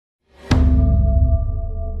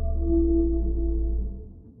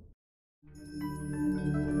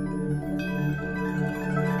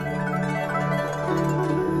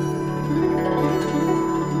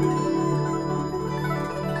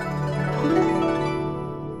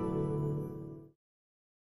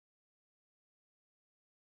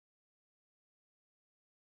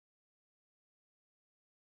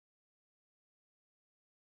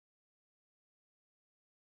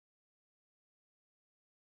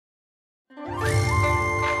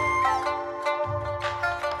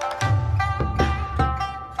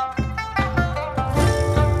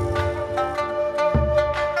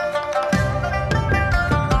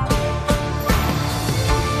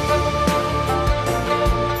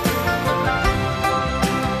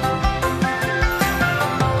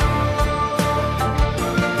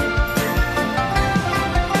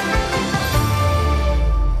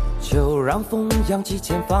扬起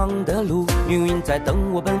前方的路，命运在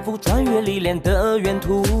等我奔赴，穿越历练的远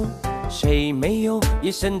途。谁没有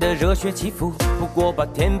一身的热血起伏？不过把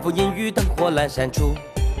天赋阴雨灯火阑珊处。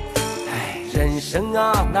人生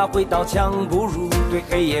啊，哪会刀枪不入？对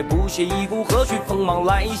黑夜不屑一顾，何须锋芒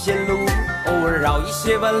来显露？偶尔绕一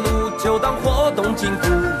些弯路，就当活动筋骨。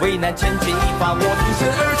危难千钧一发，我挺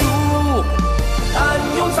身而出。暗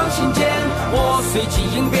涌上心间，我随机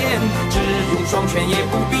应变，只用双拳也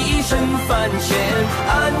不必身犯险。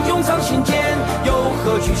暗涌上心间，又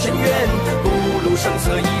何惧深渊？不露声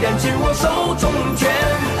色，依然紧握手中拳。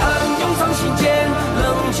暗涌上心间，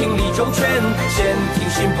冷静理周全，先听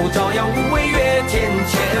心不照耀，无畏越天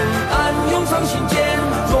堑。暗涌上心间，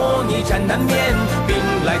若逆战难免，兵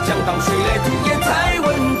来将挡，水来土掩才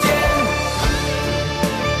稳健。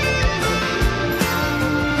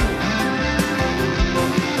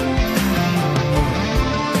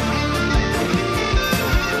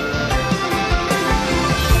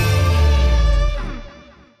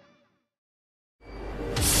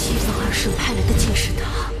圣派来的竟是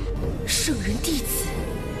他，圣人弟子。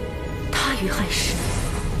他遇害时，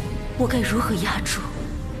我该如何压住？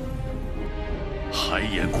海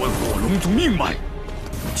眼观火龙族命脉，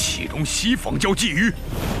启动西方教祭语，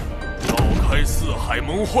召开四海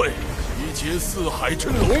盟会，集结四海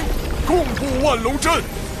真龙，共布万龙阵。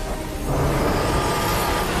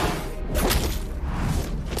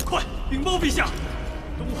快禀报陛下，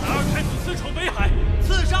东海二太子私闯北海，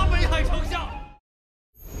刺杀北海丞相。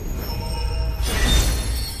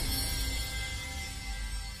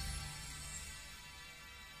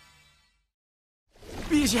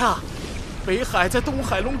陛下，北海在东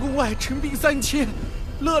海龙宫外陈兵3000，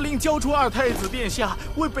勒令交出二太子殿下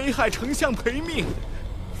为北海丞相赔命，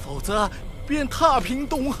否则便踏平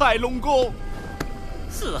东海龙宫。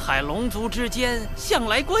四海龙族之间向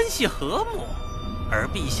来关系和睦，而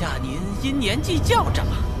陛下您因年纪较长，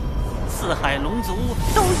四海龙族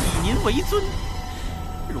都以您为尊。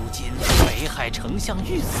如今北海丞相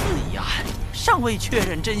遇刺一案，尚未确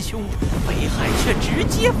认真凶，北海却直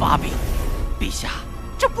接发兵，陛下。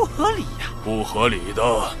这不合理呀！不合理的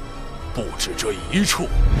不止这一处。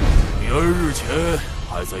女儿日前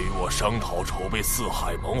还在与我商讨筹备四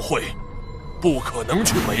海盟会，不可能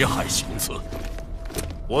去北海行刺。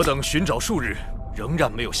我等寻找数日，仍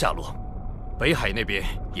然没有下落。北海那边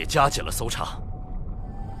也加紧了搜查，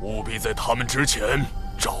务必在他们之前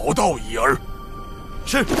找到怡儿。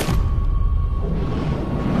是。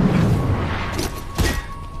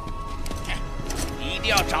一定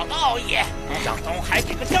要找到奥义，让东海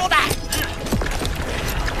给个交代。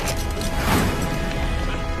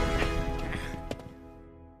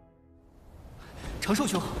长寿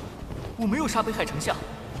兄，我没有杀北海丞相，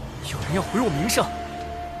有人要毁我名声。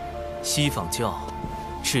西方教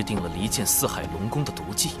制定了离间四海龙宫的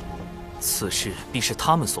毒计，此事必是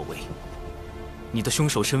他们所为。你的凶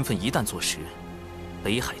手身份一旦坐实，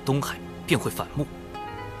北海、东海便会反目，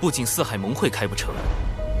不仅四海盟会开不成，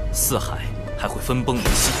四海还会分崩离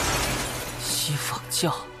析。西方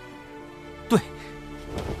教，对，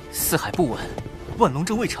四海不稳，万龙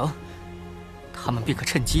阵未成，他们便可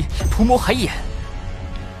趁机图谋海眼。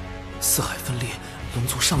四海分裂，龙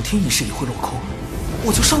族上天一事也会落空，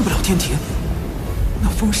我就上不了天庭。那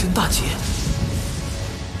封神大劫，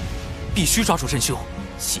必须抓住真凶，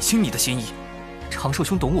洗清你的嫌疑。长寿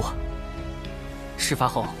兄懂我。事发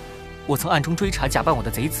后，我曾暗中追查假扮我的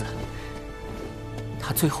贼子。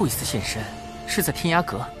他最后一次现身是在天涯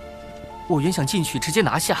阁，我原想进去直接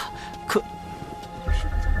拿下，可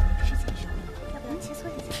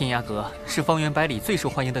天涯阁是方圆百里最受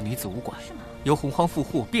欢迎的女子武馆，由洪荒富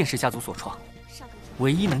户卞氏家族所创，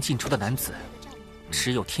唯一能进出的男子，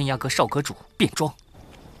只有天涯阁少阁主卞庄。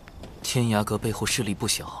天涯阁背后势力不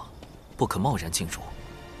小，不可贸然进入。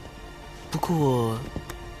不过，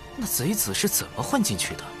那贼子是怎么混进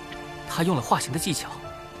去的？他用了化形的技巧。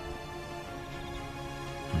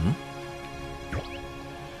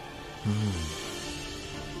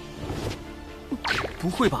不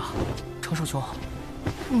会吧，长寿兄，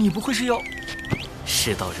你不会是要……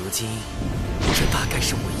事到如今，这大概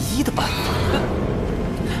是唯一的办法。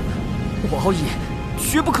我奥义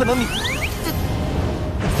绝不可能你。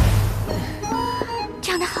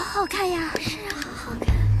长得好好看呀！是啊，好好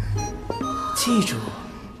看。记住，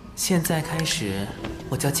现在开始，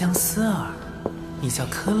我叫姜思儿，你叫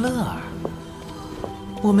科勒尔。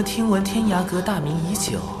我们听闻天涯阁大名已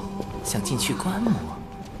久，想进去观摩。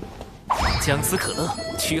姜思可乐，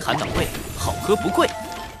驱寒暖胃，好喝不贵。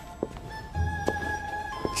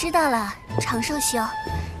知道了，长寿兄，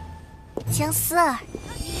姜思儿。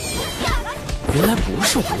原来不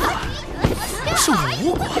是武馆，是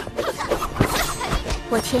武馆。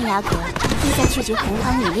我天涯阁意在聚集洪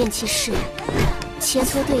荒女炼气士，切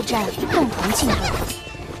磋对战，共同进步，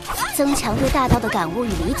增强对大道的感悟与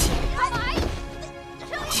理解。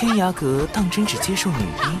天涯阁当真只接受女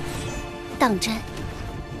兵？当真。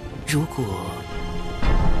如果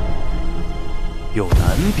有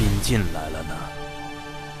男兵进来了呢？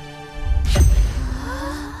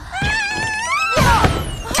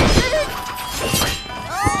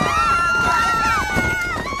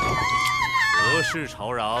何事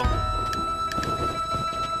吵嚷？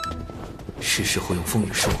是时候用风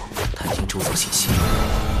雨术探听周遭信息。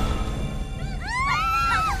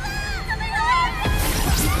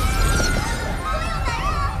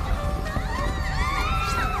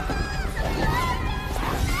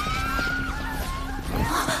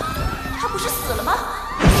他不是死了吗？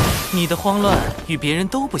你的慌乱与别人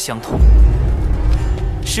都不相同。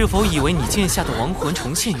是否以为你剑下的亡魂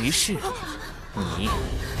重现于世，你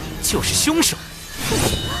就是凶手？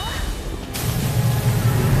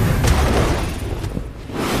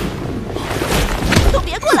都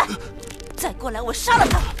别过来！再过来，我杀了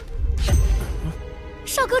他！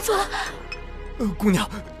少阁主，姑娘，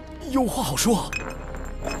有话好说。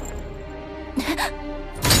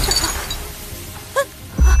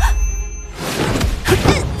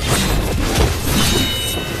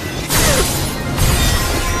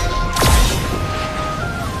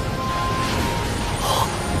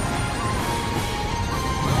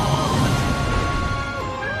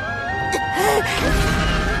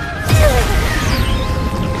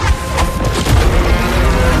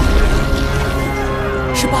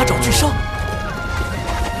是八爪巨伤，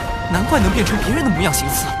难怪能变成别人的模样形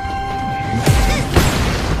似。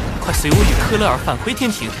快随我与科勒尔返回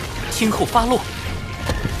天庭，听候发落。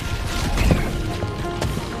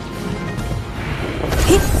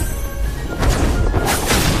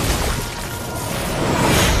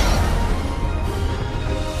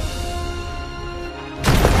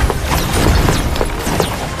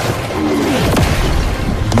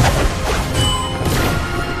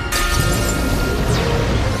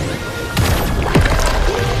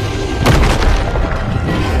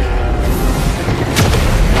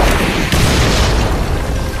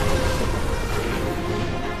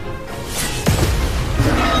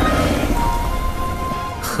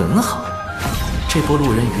很好，这波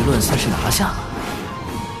路人舆论算是拿下了，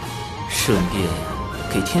顺便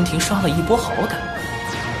给天庭刷了一波好感。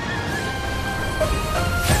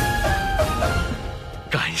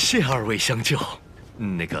感谢二位相救。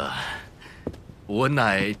我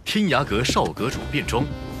乃天涯阁少阁主卞庄，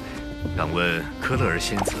敢问科勒尔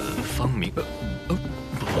仙子芳名？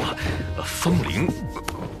芳龄？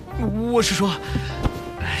我是说，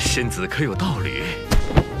仙子可有道侣？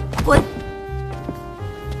滚！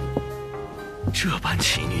这般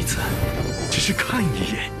奇女子，只是看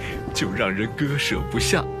一眼就让人割舍不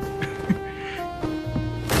下。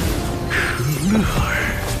科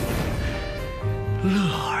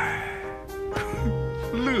勒尔，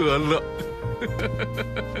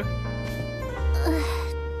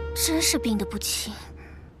真是病得不轻。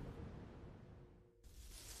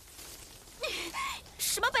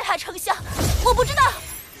什么北海丞相？我不知道。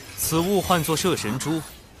此物唤作摄神珠，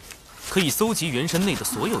可以搜集元神内的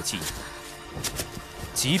所有记忆。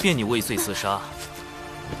即便你畏罪自杀，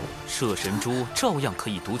摄神珠照样可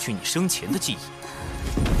以读取你生前的记忆。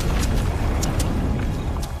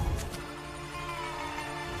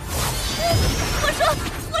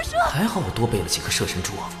我说，还好我多备了几颗摄神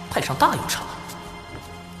珠，派上大用场。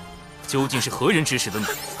究竟是何人指使的你？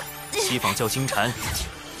西方教金蝉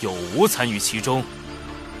有无参与其中？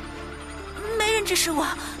没人指使我，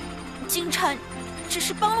金蝉只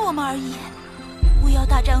是帮了我们而已。巫妖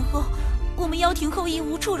大战后，我们妖庭后裔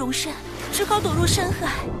无处容身，只好躲入深海，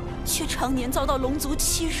却常年遭到龙族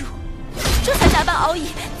欺辱，这才假扮敖乙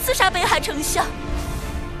刺杀北海丞相。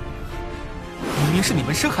明明是你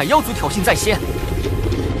们深海妖族挑衅在先。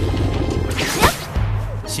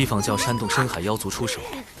西方教煽动深海妖族出手，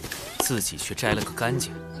自己却摘了个干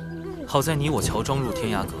净。好在你我乔装入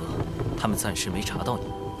天涯阁，他们暂时没查到你。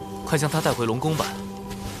快将他带回龙宫吧。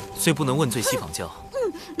虽不能问罪西方教，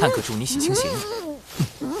但可助你洗清嫌疑。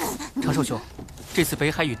长寿兄，这次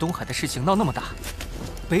北海与东海的事情闹那么大，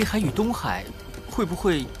北海与东海会不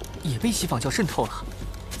会也被西方教渗透了？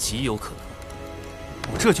极有可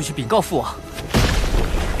能。我这就去禀告父王。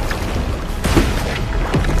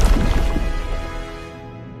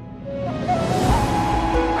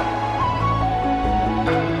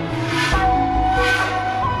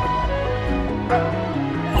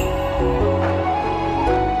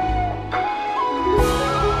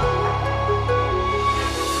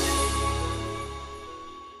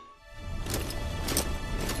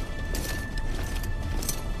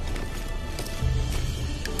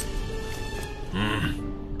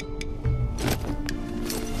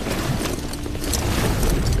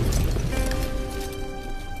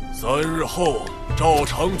3日后照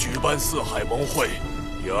常举办四海盟会。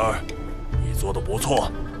叶儿，你做得不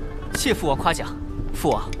错。谢父王夸奖。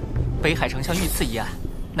父王，北海丞相遇刺一案，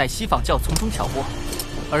乃西仿教从中挑拨，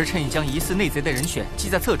儿臣已将疑似内贼的人选记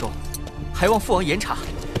在册中，还望父王严查，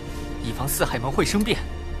以防四海盟会生变。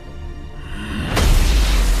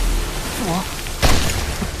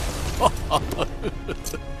父王，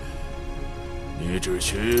你只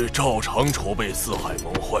需照常筹备四海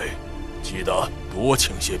盟会，记得多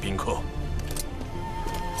请些宾客。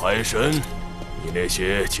海神，你那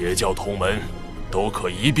些结教同门都可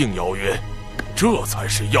一并邀约，这才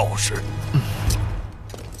是要事。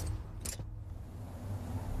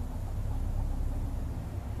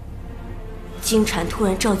金蝉突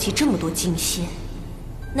然召集这么多金仙，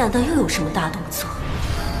难道又有什么大动作？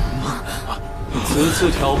此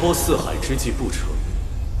次挑拨四海之计不成，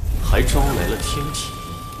还招来了天庭。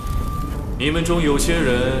你们中有些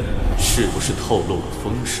人是不是透露了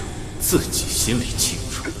风声，自己心里清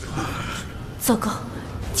楚？糟糕，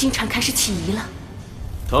金蝉开始起疑了。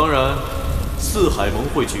当然，四海盟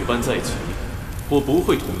会举办在即，我不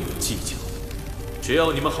会同你们计较。只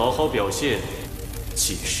要你们好好表现，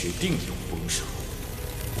届时定有风声。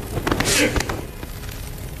是。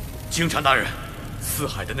京察大人，四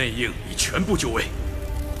海的内应已全部就位，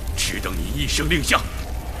只等您一声令下。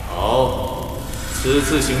好，此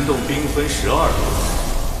次行动兵分12路，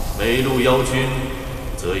每路邀军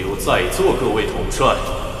则由在座各位统帅。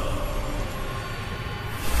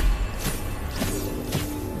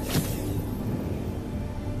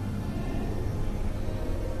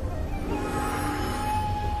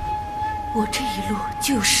我这一路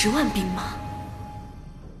就有10万兵马。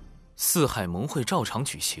四海盟会照常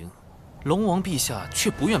举行，龙王陛下却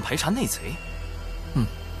不愿排查内贼。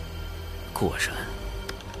果然，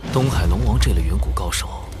东海龙王这类远古高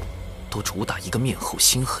手，都主打一个面厚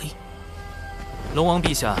心黑。龙王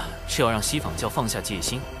陛下是要让西仿教放下戒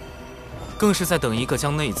心，更是在等一个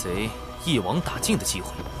将内贼一网打尽的机会。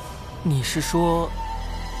你是说，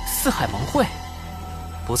四海盟会？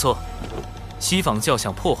不错，西仿教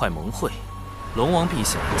想破坏盟会，龙王陛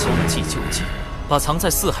下将计就计，把藏在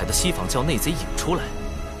四海的西仿教内贼引出来，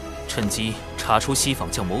趁机查出西仿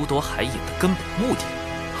教谋夺海眼的根本目的。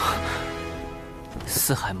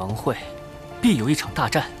四海盟会必有一场大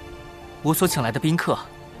战，我所请来的宾客，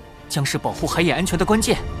将是保护海眼安全的关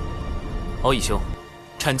键。敖乙兄，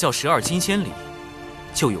阐教12金仙里，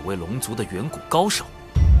就有位龙族的远古高手，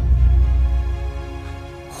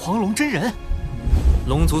黄龙真人。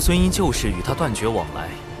龙族虽因旧事与他断绝往来，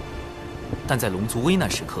但在龙族危难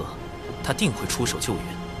时刻，他定会出手救援。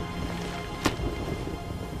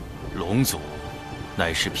龙族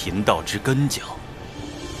乃是贫道之根脚，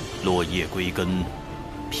落叶归根，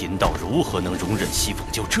贫道如何能容忍西仿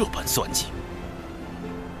教这般算计？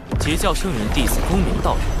截教圣人弟子公明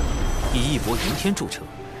道人，以义薄云天著称，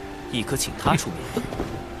亦可请他出面。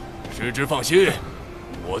师之放心，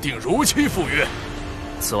我定如期赴约。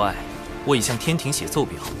此外，我已向天庭写奏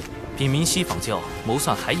表，禀明西仿教谋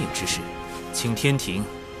算海眼之事，请天庭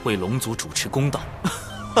为龙族主持公道。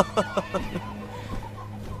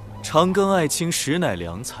长庚爱卿实乃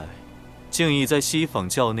良才，竟已在西仿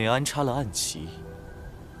教内安插了暗棋。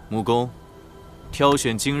木工，挑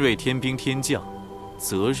选精锐天兵天将，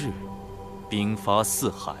择日兵发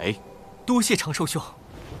四海。多谢长寿兄。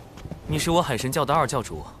你是我海神教的2教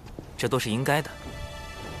主，这都是应该的。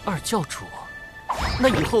2教主，那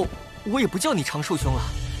以后我也不叫你长寿兄了，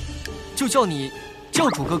就叫你教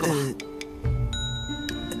主哥哥吧。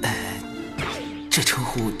这称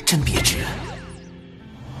呼真别致。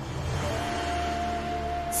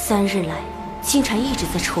3日来，金蝉一直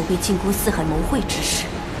在筹备进攻四海盟会之事，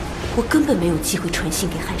我根本没有机会传信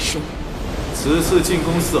给海神。此次进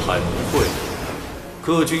攻四海盟会，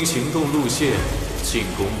各军行动路线、进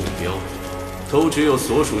攻目标，都只有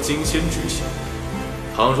所属金仙知晓。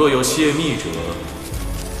倘若有泄密者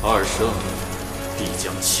，2圣必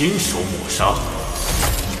将亲手抹杀。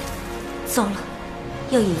糟了，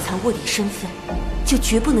要隐藏卧底身份，就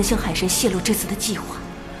绝不能向海神泄露这次的计划。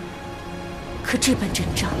可这般阵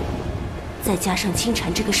仗，再加上金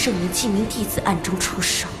蝉这个圣人记名弟子暗中出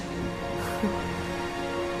手，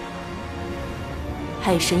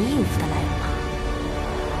海神应付得来吗？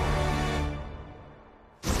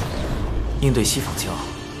应对西仿教，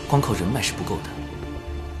光靠人脉是不够的，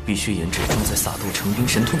必须研制装载撒豆成兵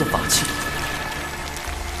神通的法器。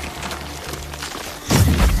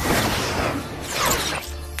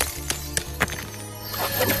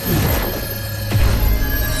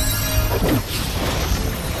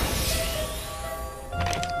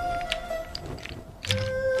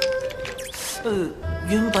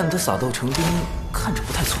原版的撒豆成兵看着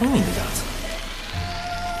不太聪明的样子。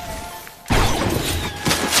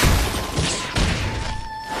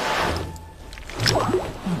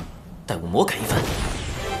魔改一番。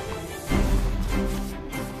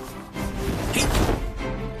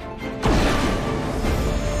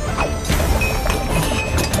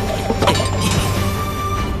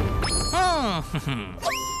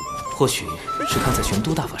或许是看在玄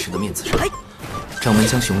都大法师的面子上，掌门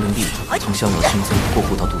将熊灵力从逍遥星宗过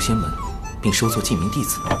户到渡仙门，并收作记名弟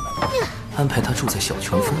子，安排他住在小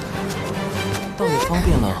泉峰，倒也方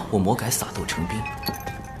便了我魔改撒豆成兵。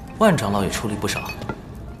万长老也出力不少。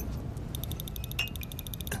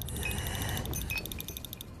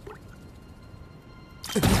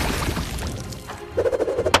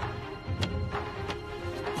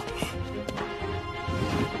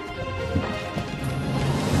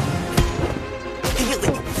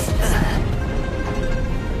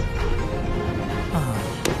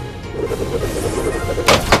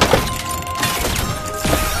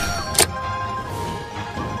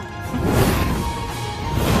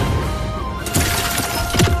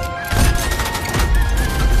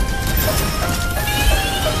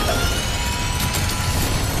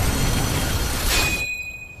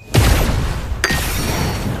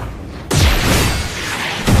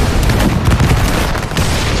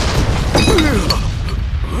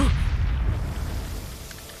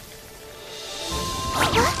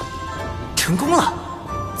成功了！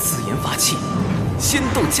自研法器，仙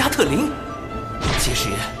斗加特林，届时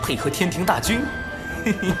配合天庭大军，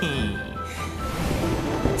嘿嘿嘿。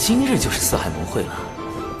今日就是四海盟会了，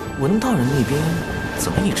文道人那边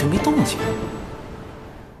怎么一直没动静？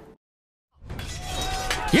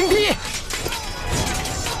迎敌！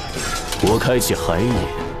我开启海眼，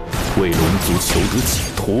为龙族求得解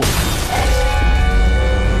脱。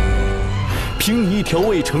凭你一条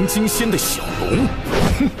未成金仙的小龙，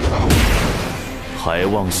哼！还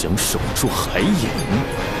妄想守住海眼？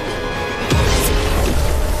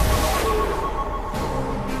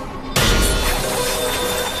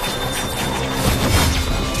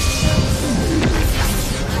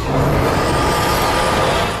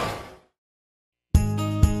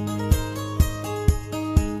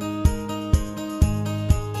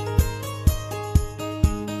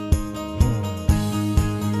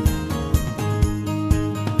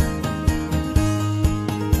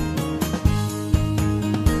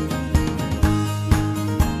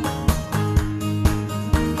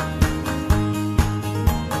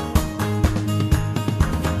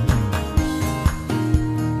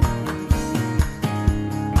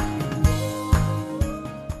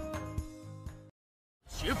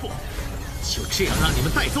就这样让你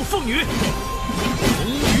们带走凤女，终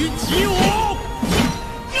于击我！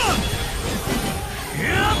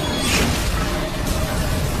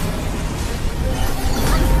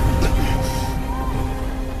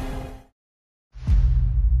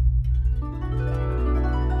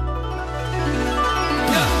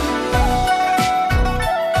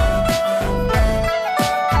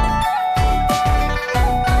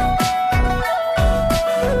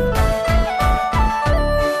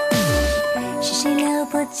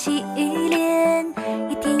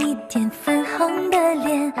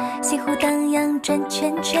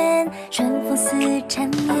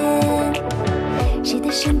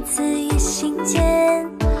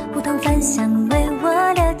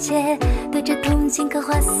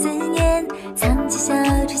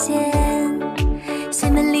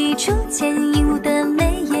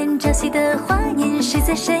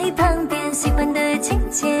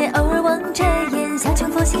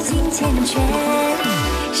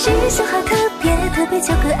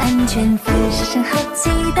求个安全，凡世上好奇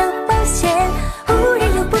的冒险，忽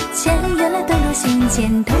然又不见，原来遁入心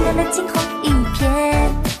间，突然的惊鸿一瞥。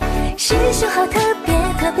师兄好特别，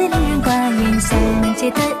特别令人挂念，像冥界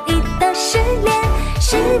的一道誓言，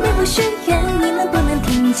是命不许愿，你们不能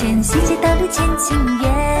听见，细节道理见情缘。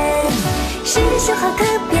师兄好特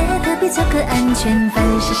别，特别求个安全，凡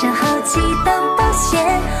世上好奇的冒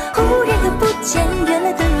险，忽然又不见，原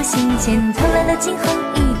来遁入心间，突然的惊鸿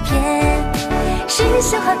一瞥。师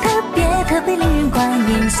兄好特别，特别令人挂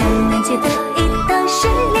念，像冥界的一道誓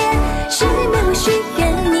言，是命不许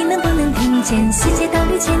愿，你能不能听见，细节道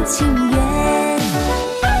理见情缘。